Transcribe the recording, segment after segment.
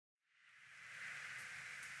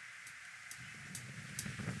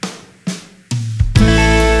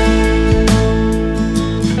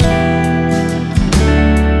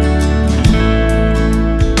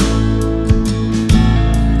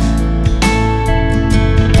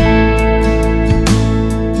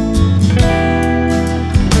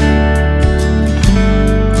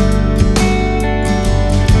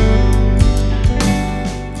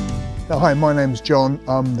Hi, my name's John.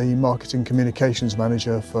 I'm the Marketing Communications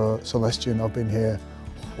Manager for Celestion. I've been here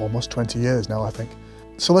almost 20 years now, I think.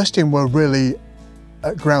 Celestion were really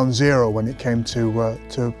at ground zero when it came to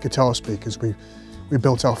guitar speakers. We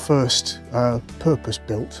built our first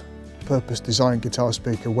purpose-designed guitar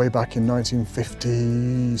speaker way back in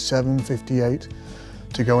 1957, 58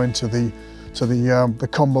 to go into the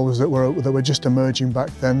combos that were just emerging back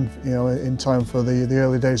then, you know, in time for the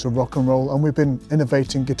early days of rock and roll. And we've been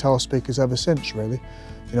innovating guitar speakers ever since, really.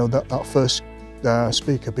 You know, that first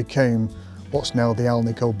speaker became what's now the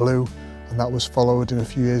Alnico Blue, and that was followed in a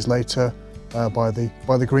few years later by the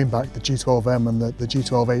greenback, the G12M and the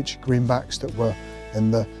G12H greenbacks that were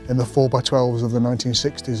in the 4x12s of the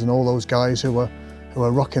 1960s, and all those guys who were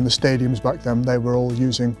rocking the stadiums back then, they were all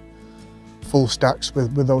using full stacks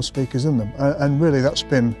with those speakers in them. And really that's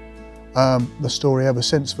been the story ever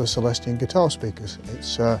since for Celestion guitar speakers.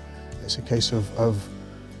 It's a case of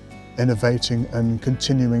innovating and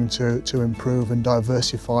continuing to improve and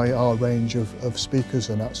diversify our range of speakers,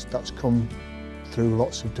 and that's come through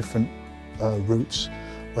lots of different routes,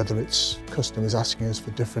 whether it's customers asking us for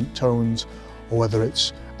different tones, or whether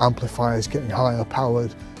it's amplifiers getting higher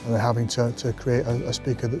powered and having to create a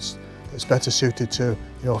speaker that's better suited to,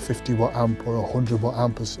 you know, a 50-watt amp or a 100-watt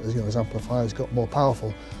amp as amplifiers got more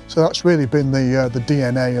powerful. So that's really been the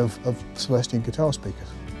DNA of Celestion guitar speakers.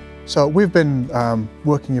 So we've been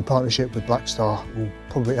working in partnership with Blackstar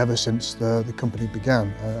probably ever since the company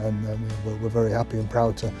began, and we're very happy and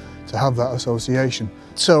proud to have that association.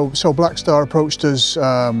 So Blackstar approached us,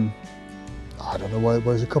 I don't know what it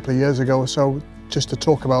was, a couple of years ago or so, just to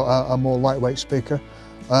talk about a more lightweight speaker,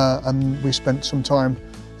 and we spent some time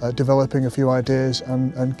developing a few ideas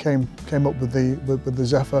and came up with the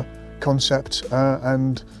Zephyr concept,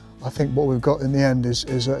 and I think what we've got in the end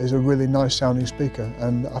is a really nice sounding speaker,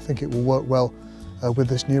 and I think it will work well with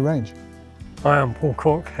this new range. I am Paul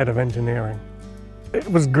Cork, Head of Engineering. It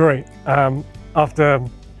was great. After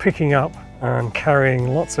picking up and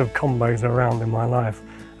carrying lots of combos around in my life,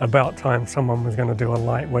 about time someone was going to do a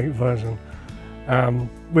lightweight version.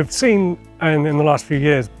 We've seen in the last few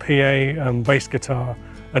years PA and bass guitar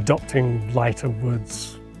adopting lighter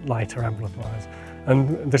woods, lighter amplifiers.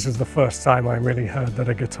 And this is the first time I really heard that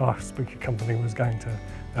a guitar speaker company was going to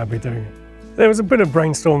be doing it. There was a bit of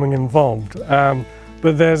brainstorming involved,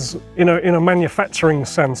 but there's, in a manufacturing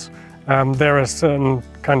sense, there are certain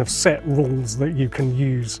kind of set rules that you can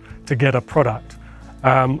use to get a product.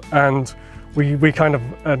 And we kind of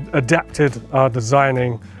adapted our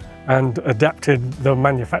designing and adapted the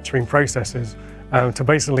manufacturing processes to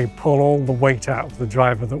basically pull all the weight out of the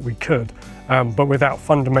driver that we could, but without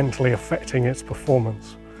fundamentally affecting its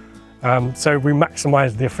performance. So we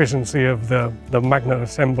maximised the efficiency of the magnet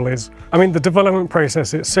assemblies. I mean, the development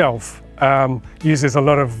process itself uses a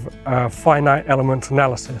lot of finite element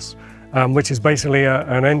analysis, which is basically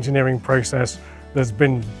an engineering process that's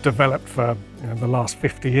been developed for the last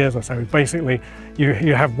 50 years or so. Basically,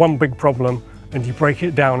 you have one big problem and you break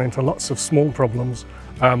it down into lots of small problems,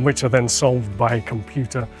 which are then solved by a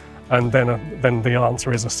computer, and then the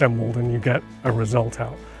answer is assembled and you get a result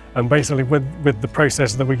out. And basically with the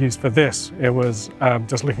process that we used for this, it was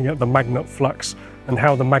just looking at the magnet flux and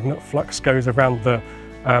how the magnet flux goes around the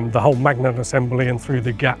whole magnet assembly and through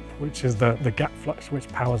the gap, which is the gap flux which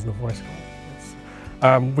powers the voice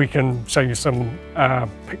coil. We can show you some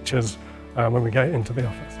pictures when we get into the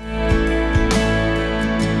office.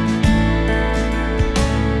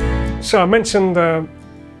 So I mentioned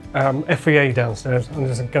FEA downstairs. I'm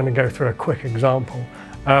just going to go through a quick example.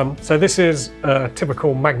 So this is a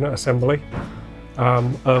typical magnet assembly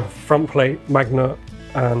of front plate, magnet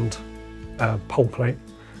and pole plate.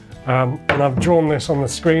 And I've drawn this on the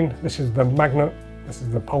screen. This is the magnet, this is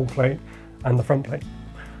the pole plate and the front plate.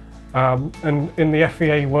 And in the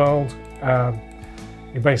FEA world,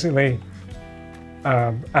 you basically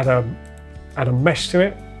add a mesh to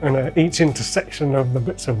it, and at each intersection of the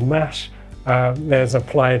bits of mesh, there's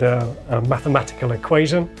applied a mathematical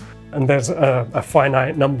equation, and there's a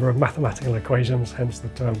finite number of mathematical equations, hence the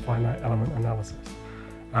term finite element analysis.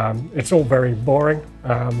 It's all very boring,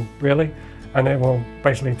 really, and it will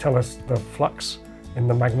basically tell us the flux in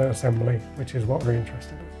the magnet assembly, which is what we're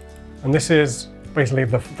interested in. And this is basically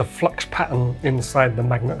the flux pattern inside the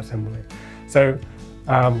magnet assembly. So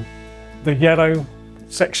the yellow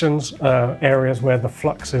sections are areas where the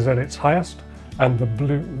flux is at its highest, and the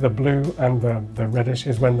blue and the reddish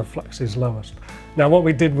is when the flux is lowest. Now what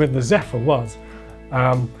we did with the Zephyr was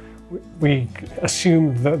we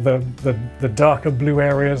assumed that the darker blue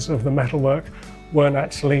areas of the metalwork weren't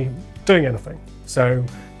actually doing anything. So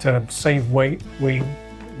to save weight, we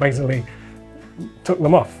basically took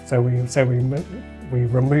them off. So we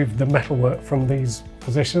removed the metalwork from these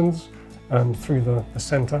positions and through the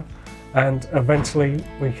center, and eventually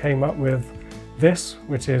we came up with this,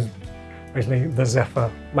 which is basically the Zephyr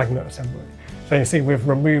magnet assembly. So you see we've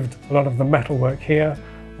removed a lot of the metalwork here,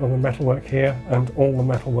 all the metalwork here, and all the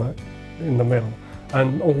metalwork in the middle.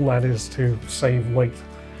 And all that is to save weight.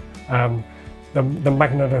 The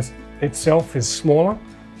magnet itself is smaller,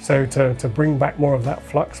 so to bring back more of that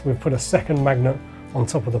flux, we've put a second magnet on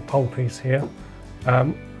top of the pole piece here.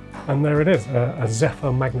 And there it is, a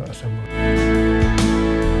Zephyr magnet assembly.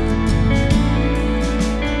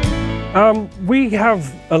 We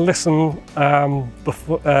have a listen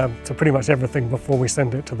to pretty much everything before we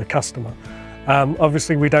send it to the customer.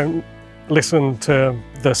 Obviously we don't listen to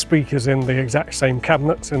the speakers in the exact same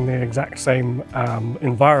cabinets, in the exact same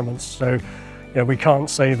environments, so we can't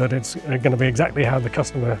say that it's going to be exactly how the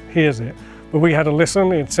customer hears it. But we had a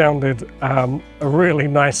listen, it sounded a really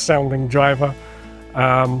nice sounding driver,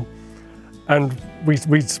 and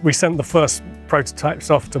we sent the first prototypes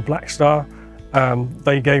off to Blackstar.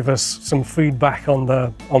 They gave us some feedback on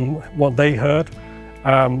what they heard.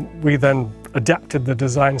 We then adapted the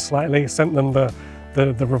design slightly, sent them the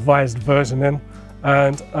revised version in,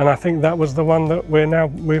 and I think that was the one that we're now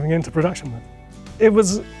moving into production with. It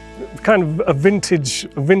was kind of a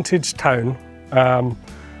vintage tone,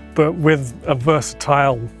 but with a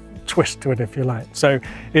versatile twist to it, if you like. So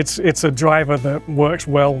it's a driver that works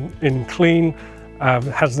well in clean,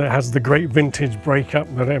 has the great vintage breakup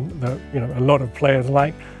that a lot of players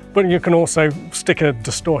like, but you can also stick a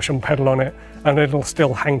distortion pedal on it and it'll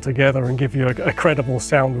still hang together and give you a credible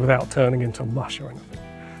sound without turning into mush or anything.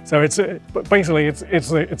 So basically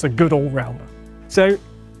it's a good all-rounder. So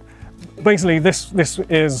basically this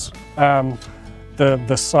is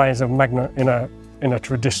the size of magnet in a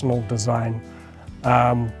traditional design.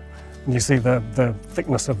 You see the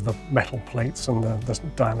thickness of the metal plates and the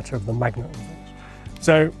diameter of the magnet and things.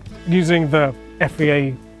 So using the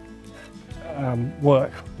FEA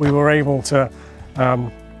work, we were able to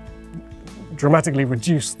dramatically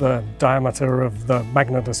reduce the diameter of the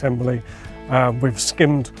magnet assembly. We've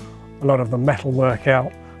skimmed a lot of the metal work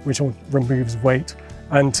out, which removes weight,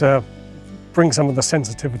 and to bring some of the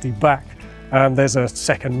sensitivity back, there's a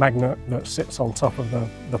second magnet that sits on top of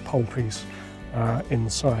the pole piece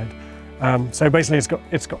inside. So basically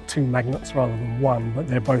it's got two magnets rather than one, but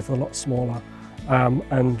they're both a lot smaller,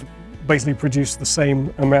 and basically produce the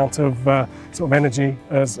same amount of sort of energy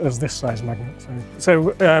as this size magnet.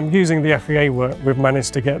 So using the FEA work, we've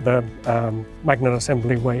managed to get the magnet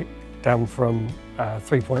assembly weight down from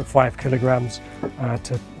 3.5 kilograms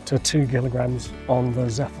to 2 kilograms on the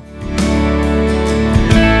Zephyr.